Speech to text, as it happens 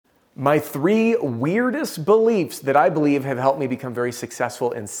My 3 weirdest beliefs that I believe have helped me become very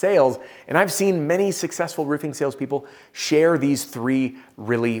successful in sales. And I've seen many successful roofing salespeople share these 3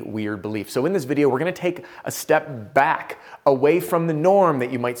 really weird beliefs. So in this video, we're gonna take a step back away from the norm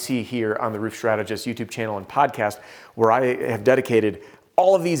that you might see here on the Roof Strategist YouTube channel and podcast, where I have dedicated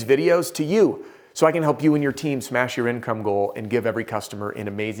all of these videos to you, so I can help you and your team smash your income goal and give every customer an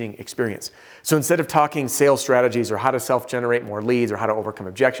amazing experience. So instead of talking sales strategies or how to self-generate more leads or how to overcome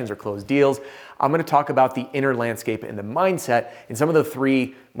objections or close deals, I'm gonna talk about the inner landscape and the mindset and some of the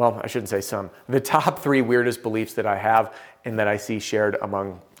 3, well, I shouldn't say some, the top 3 weirdest beliefs that I have and that I see shared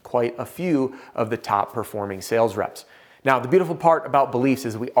among quite a few of the top performing sales reps. Now, the beautiful part about beliefs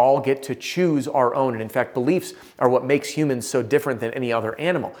is we all get to choose our own. And in fact, beliefs are what makes humans so different than any other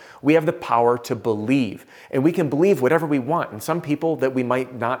animal. We have the power to believe, and we can believe whatever we want. And some people that we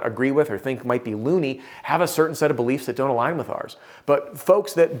might not agree with or think might be loony have a certain set of beliefs that don't align with ours. But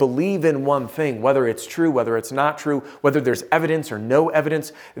folks that believe in one thing, whether it's true, whether it's not true, whether there's evidence or no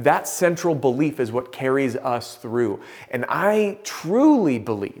evidence, that central belief is what carries us through. And I truly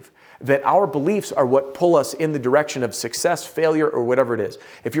believe that our beliefs are what pull us in the direction of success, failure, or whatever it is.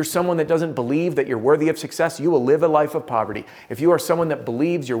 If you're someone that doesn't believe that you're worthy of success, you will live a life of poverty. If you are someone that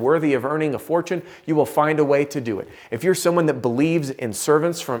believes you're worthy of earning a fortune, you will find a way to do it. If you're someone that believes in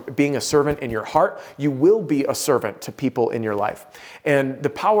servants, from being a servant in your heart, you will be a servant to people in your life. And the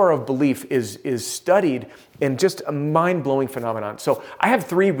power of belief is studied in just a mind-blowing phenomenon. So I have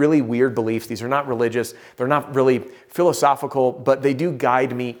 3 really weird beliefs. These are not religious, they're not really philosophical, but they do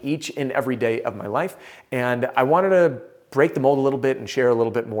guide me each and every day of my life. And I wanted to break the mold a little bit and share a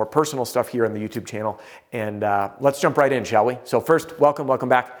little bit more personal stuff here on the YouTube channel. And let's jump right in, shall we? So first, welcome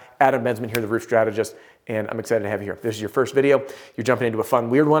back. Adam Bensman here, the Roof Strategist, and I'm excited to have you here. This is your first video. You're jumping into a fun,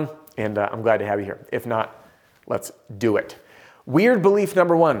 weird one, and I'm glad to have you here. If not, let's do it. Weird belief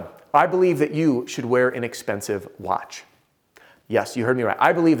number 1. I believe that you should wear an expensive watch. Yes, you heard me right.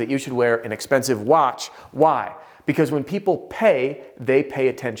 I believe that you should wear an expensive watch. Why? Because when people pay, they pay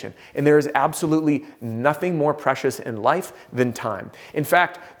attention. And there is absolutely nothing more precious in life than time. In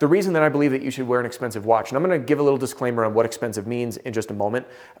fact, the reason that I believe that you should wear an expensive watch, and I'm going to give a little disclaimer on what expensive means in just a moment.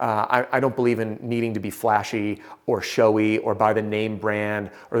 I don't believe in needing to be flashy or showy or buy the name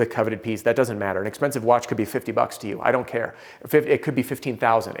brand or the coveted piece. That doesn't matter. An expensive watch could be $50 to you. I don't care. It could be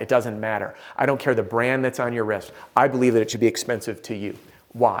 $15,000. It doesn't matter. I don't care the brand that's on your wrist. I believe that it should be expensive to you.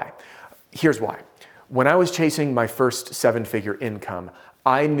 Why? Here's why. When I was chasing my first 7-figure income,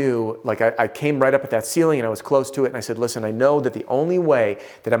 I knew, I came right up at that ceiling and I was close to it, and I said, listen, I know that the only way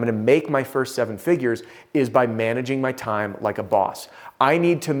that I'm gonna make my first 7 figures is by managing my time like a boss. I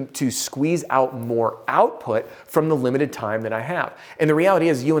need to squeeze out more output from the limited time that I have. And the reality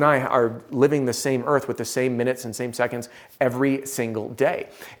is you and I are living the same earth with the same minutes and same seconds every single day.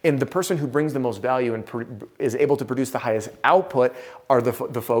 And the person who brings the most value and is able to produce the highest output are the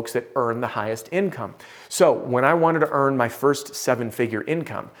folks that earn the highest income. So when I wanted to earn my first 7-figure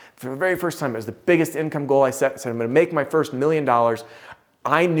income, for the very first time, it was the biggest income goal I set. I said, I'm gonna make my first $1 million.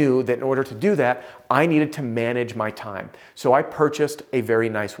 I knew that in order to do that, I needed to manage my time. So I purchased a very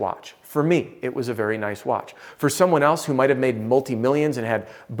nice watch. For me, it was a very nice watch. For someone else who might have made multi-millions and had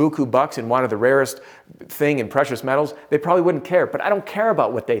buku bucks and wanted the rarest thing in precious metals, they probably wouldn't care. But I don't care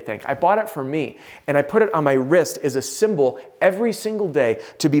about what they think. I bought it for me, and I put it on my wrist as a symbol every single day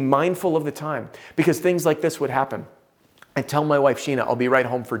to be mindful of the time, because things like this would happen. I tell my wife, Sheena, I'll be right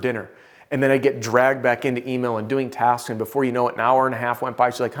home for dinner. And then I get dragged back into email and doing tasks, and before you know it, an hour and a half went by.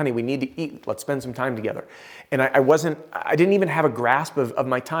 She's like, honey, we need to eat. Let's spend some time together. And I didn't even have a grasp of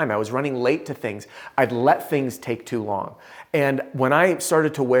my time. I was running late to things. I'd let things take too long. And when I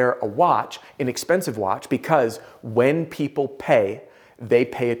started to wear a watch, an expensive watch, because when people pay, they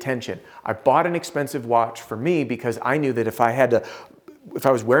pay attention. I bought an expensive watch for me because I knew that if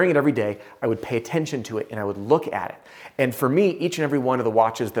I was wearing it every day, I would pay attention to it and I would look at it. And for me, each and every one of the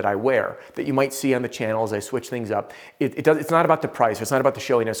watches that I wear, that you might see on the channel as I switch things up, it's not about the price, it's not about the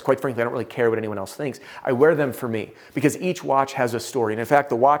showiness. Quite frankly, I don't really care what anyone else thinks. I wear them for me because each watch has a story. And in fact,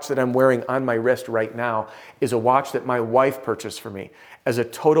 the watch that I'm wearing on my wrist right now is a watch that my wife purchased for me as a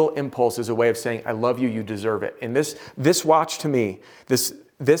total impulse, as a way of saying, I love you, you deserve it. And this watch to me, this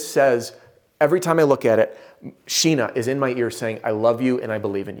says, every time I look at it, Sheena is in my ear saying, I love you and I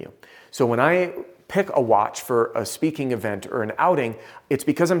believe in you. So when I pick a watch for a speaking event or an outing, it's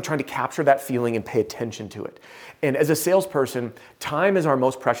because I'm trying to capture that feeling and pay attention to it. And as a salesperson, time is our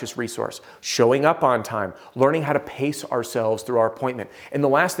most precious resource. Showing up on time, learning how to pace ourselves through our appointment. And the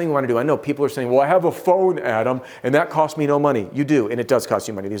last thing we want to do, I know people are saying, well, I have a phone, Adam, and that costs me no money. You do, and it does cost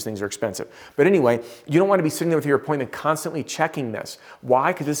you money. These things are expensive. But anyway, you don't want to be sitting there with your appointment constantly checking this.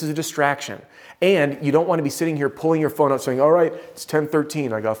 Why? Because this is a distraction. And you don't want to be sitting here pulling your phone out saying, all right, it's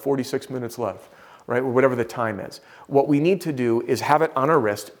 10:13, I got 46 minutes left. Right, or whatever the time is. What we need to do is have it on our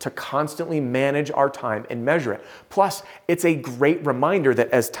wrist to constantly manage our time and measure it. Plus, it's a great reminder that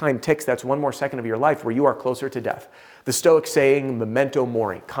as time ticks, that's one more second of your life where you are closer to death. The Stoics saying, memento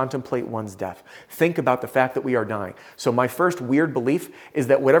mori, contemplate one's death. Think about the fact that we are dying. So my first weird belief is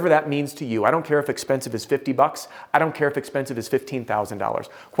that whatever that means to you, I don't care if expensive is $50, I don't care if expensive is $15,000.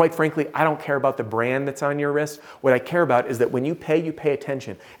 Quite frankly, I don't care about the brand that's on your wrist. What I care about is that when you pay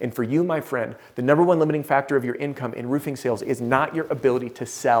attention. And for you, my friend, the number one limiting factor of your income in roofing sales is not your ability to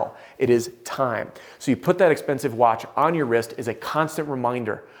sell, it is time. So you put that expensive watch on your wrist as a constant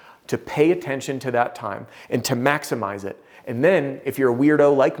reminder to pay attention to that time and to maximize it. And then if you're a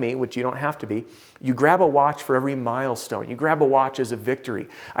weirdo like me, which you don't have to be, you grab a watch for every milestone. You grab a watch as a victory.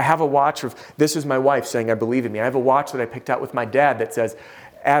 I have a watch of, this is my wife saying, I believe in me. I have a watch that I picked out with my dad that says,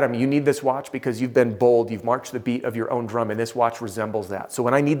 Adam, you need this watch because you've been bold. You've marched the beat of your own drum, and this watch resembles that. So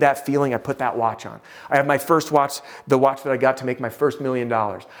when I need that feeling, I put that watch on. I have my first watch, the watch that I got to make my first $1 million.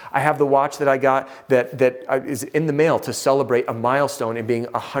 I have the watch that I got that is in the mail to celebrate a milestone in being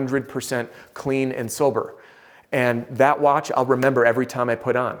 100% clean and sober. And that watch I'll remember every time I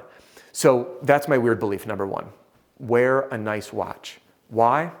put on. So that's my weird belief, number one. Wear a nice watch.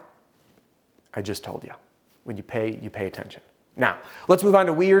 Why? I just told you. When you pay attention. Now, let's move on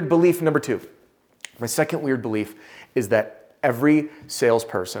to weird belief number two. My second weird belief is that every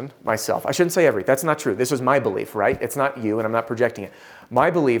salesperson, myself, I shouldn't say every, that's not true. This is my belief, right? It's not you, and I'm not projecting it. My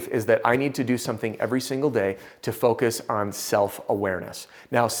belief is that I need to do something every single day to focus on self-awareness.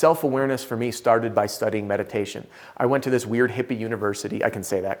 Now, self-awareness for me started by studying meditation. I went to this weird hippie university. I can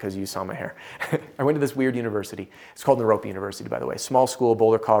say that because you saw my hair. I went to this weird university. It's called Naropa University, by the way. Small school,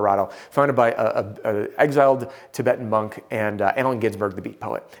 Boulder, Colorado, founded by an exiled Tibetan monk and Allen Ginsberg, the beat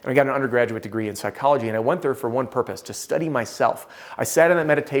poet. And I got an undergraduate degree in psychology, and I went there for one purpose, to study myself. I sat on that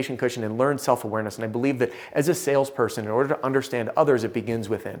meditation cushion and learned self-awareness, and I believe that as a salesperson, in order to understand others, it begins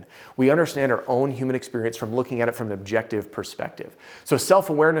within. We understand our own human experience from looking at it from an objective perspective. So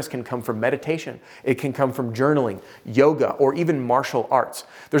self-awareness can come from meditation. It can come from journaling, yoga, or even martial arts.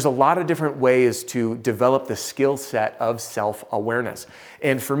 There's a lot of different ways to develop the skill set of self-awareness.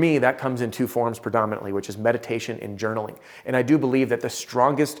 And for me, that comes in two forms predominantly, which is meditation and journaling. And I do believe that the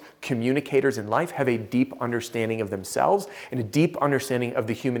strongest communicators in life have a deep understanding of themselves and a deep understanding of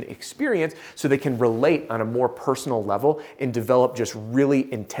the human experience so they can relate on a more personal level and develop just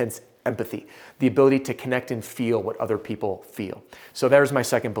really intense empathy, the ability to connect and feel what other people feel. So there's my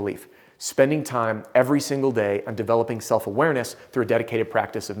second belief. Spending time every single day on developing self-awareness through a dedicated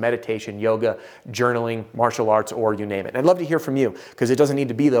practice of meditation, yoga, journaling, martial arts, or you name it. And I'd love to hear from you because it doesn't need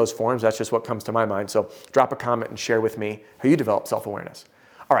to be those forms. That's just what comes to my mind. So drop a comment and share with me how you develop self-awareness.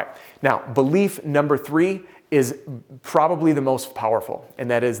 All right. Now, belief number three is probably the most powerful.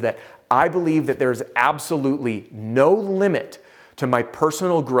 And that is that I believe that there's absolutely no limit to my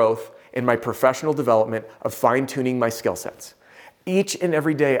personal growth and my professional development of fine-tuning my skill sets. Each and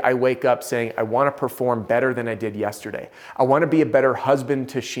every day I wake up saying, I want to perform better than I did yesterday. I want to be a better husband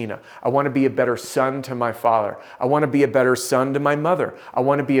to Sheena. I want to be a better son to my father. I want to be a better son to my mother. I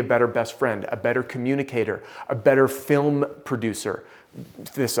want to be a better best friend, a better communicator, a better film producer.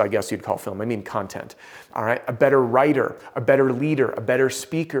 This, I guess you'd call film, I mean content. All right, a better writer, a better leader, a better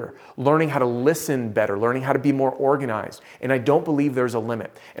speaker, learning how to listen better, learning how to be more organized. And I don't believe there's a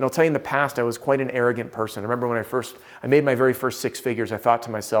limit. And I'll tell you, in the past, I was quite an arrogant person. I remember when I made my very first 6 figures, I thought to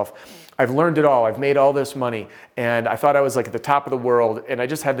myself, I've learned it all. I've made all this money. And I thought I was like at the top of the world. And I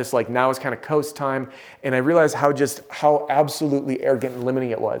just had this like, now is kind of coast time. And I realized how absolutely arrogant and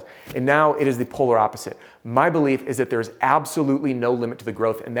limiting it was. And now it is the polar opposite. My belief is that there's absolutely no limit to the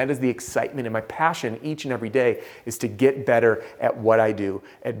growth, and that is the excitement, and my passion each and every day is to get better at what I do,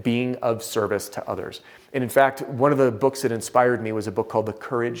 at being of service to others. And in fact, one of the books that inspired me was a book called The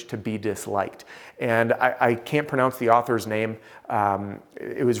Courage to Be Disliked. And I can't pronounce the author's name.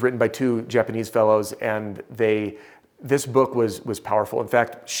 It was written by 2 Japanese fellows, and they This book was powerful. In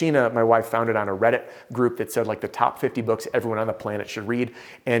fact, Sheena, my wife, found it on a Reddit group that said like the top 50 books everyone on the planet should read.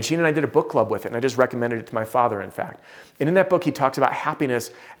 And Sheena and I did a book club with it, and I just recommended it to my father, in fact. And in that book, he talks about happiness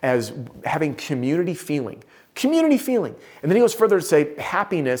as having community feeling. Community feeling. And then he goes further to say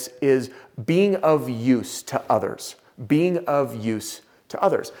happiness is being of use to others. Being of use to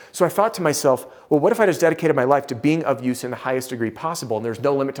others. So I thought to myself, well, what if I just dedicated my life to being of use in the highest degree possible, and there's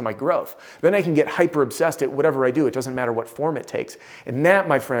no limit to my growth? Then I can get hyper obsessed at whatever I do. It doesn't matter what form it takes. And that,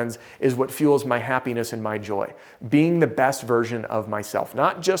 my friends, is what fuels my happiness and my joy. Being the best version of myself,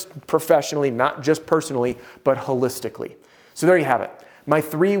 not just professionally, not just personally, but holistically. So there you have it. My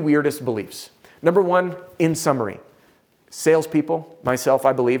 3 weirdest beliefs. Number 1, in summary, salespeople, myself,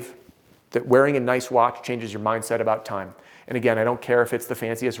 I believe that wearing a nice watch changes your mindset about time. And again, I don't care if it's the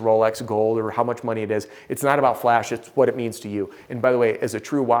fanciest Rolex gold or how much money it is. It's not about flash, it's what it means to you. And by the way, as a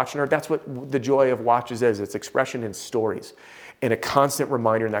true watch nerd, that's what the joy of watches is. It's expression in stories. And a constant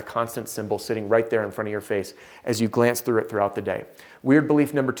reminder and that constant symbol sitting right there in front of your face as you glance through it throughout the day. Weird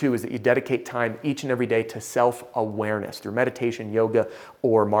belief number 2 is that you dedicate time each and every day to self-awareness through meditation, yoga,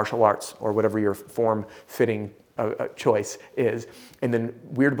 or martial arts, or whatever your form-fitting choice is. And then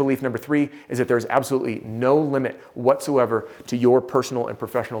weird belief number 3 is that there's absolutely no limit whatsoever to your personal and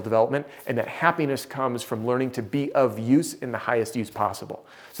professional development, and that happiness comes from learning to be of use in the highest use possible.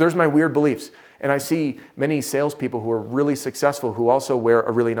 So there's my weird beliefs. And I see many salespeople who are really successful who also wear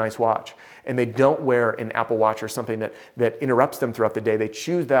a really nice watch. And they don't wear an Apple Watch or something that interrupts them throughout the day. They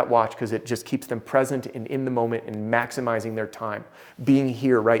choose that watch because it just keeps them present and in the moment and maximizing their time, being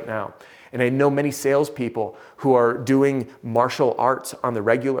here right now. And I know many salespeople who are doing martial arts on the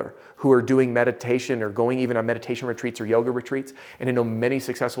regular, who are doing meditation or going even on meditation retreats or yoga retreats. And I know many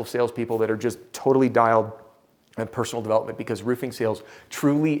successful salespeople that are just totally dialed on personal development, because roofing sales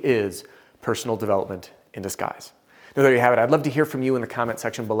truly is personal development in disguise. Now, there you have it. I'd love to hear from you in the comment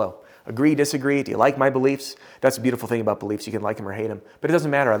section below. Agree, disagree? Do you like my beliefs? That's the beautiful thing about beliefs. You can like them or hate them, but it doesn't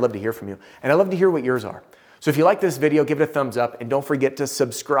matter. I'd love to hear from you. And I'd love to hear what yours are. So if you like this video, give it a thumbs up, and don't forget to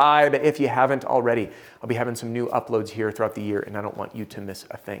subscribe if you haven't already. I'll be having some new uploads here throughout the year, and I don't want you to miss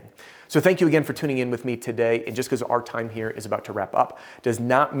a thing. So thank you again for tuning in with me today. And just because our time here is about to wrap up does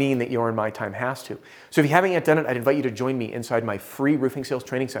not mean that your and my time has to. So if you haven't yet done it, I'd invite you to join me inside my free roofing sales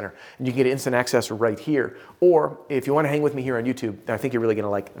training center, and you can get instant access right here. Or if you want to hang with me here on YouTube, then I think you're really going to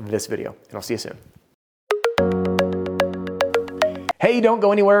like this video, and I'll see you soon. Hey, don't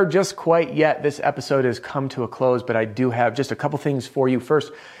go anywhere just quite yet. This episode has come to a close, but I do have just a couple things for you.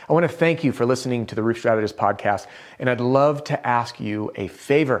 First, I want to thank you for listening to the Roof Strategist podcast, and I'd love to ask you a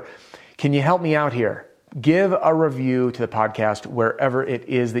favor. Can you help me out here? Give a review to the podcast wherever it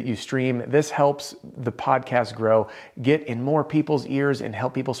is that you stream. This helps the podcast grow, get in more people's ears, and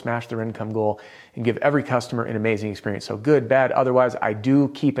help people smash their income goal and give every customer an amazing experience. So good, bad, otherwise, I do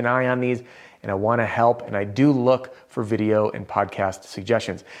keep an eye on these, and I want to help, and I do look for video and podcast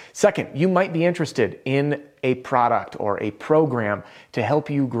suggestions. Second, you might be interested in a product or a program to help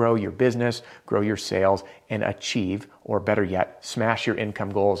you grow your business, grow your sales, and achieve, or better yet, smash your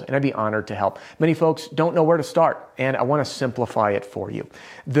income goals, and I'd be honored to help. Many folks don't know where to start, and I want to simplify it for you.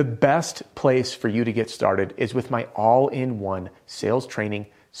 The best place for you to get started is with my all-in-one sales training,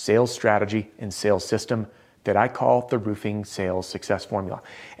 sales strategy, and sales system that I call the Roofing Sales Success Formula.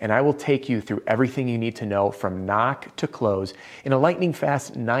 And I will take you through everything you need to know from knock to close in a lightning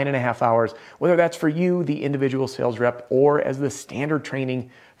fast 9.5 hours, whether that's for you, the individual sales rep, or as the standard training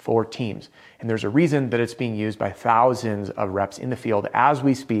for teams. And there's a reason that it's being used by thousands of reps in the field as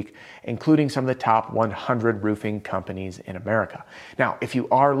we speak, including some of the top 100 roofing companies in America. Now, if you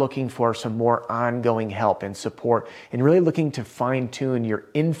are looking for some more ongoing help and support and really looking to fine-tune your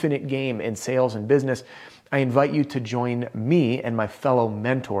infinite game in sales and business, I invite you to join me and my fellow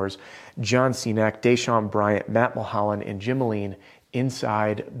mentors, John Cenac, Deshaun Bryant, Matt Mulholland, and Jim Moline,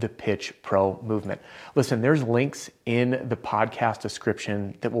 inside the Pitch Pro movement. Listen, there's links in the podcast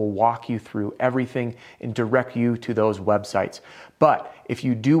description that will walk you through everything and direct you to those websites. But if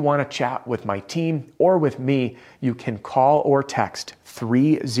you do want to chat with my team or with me, you can call or text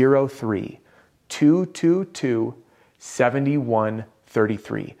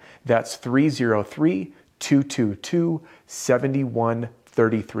 303-222-7133. That's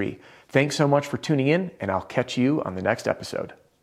 303-222-7133. Thanks so much for tuning in, and I'll catch you on the next episode.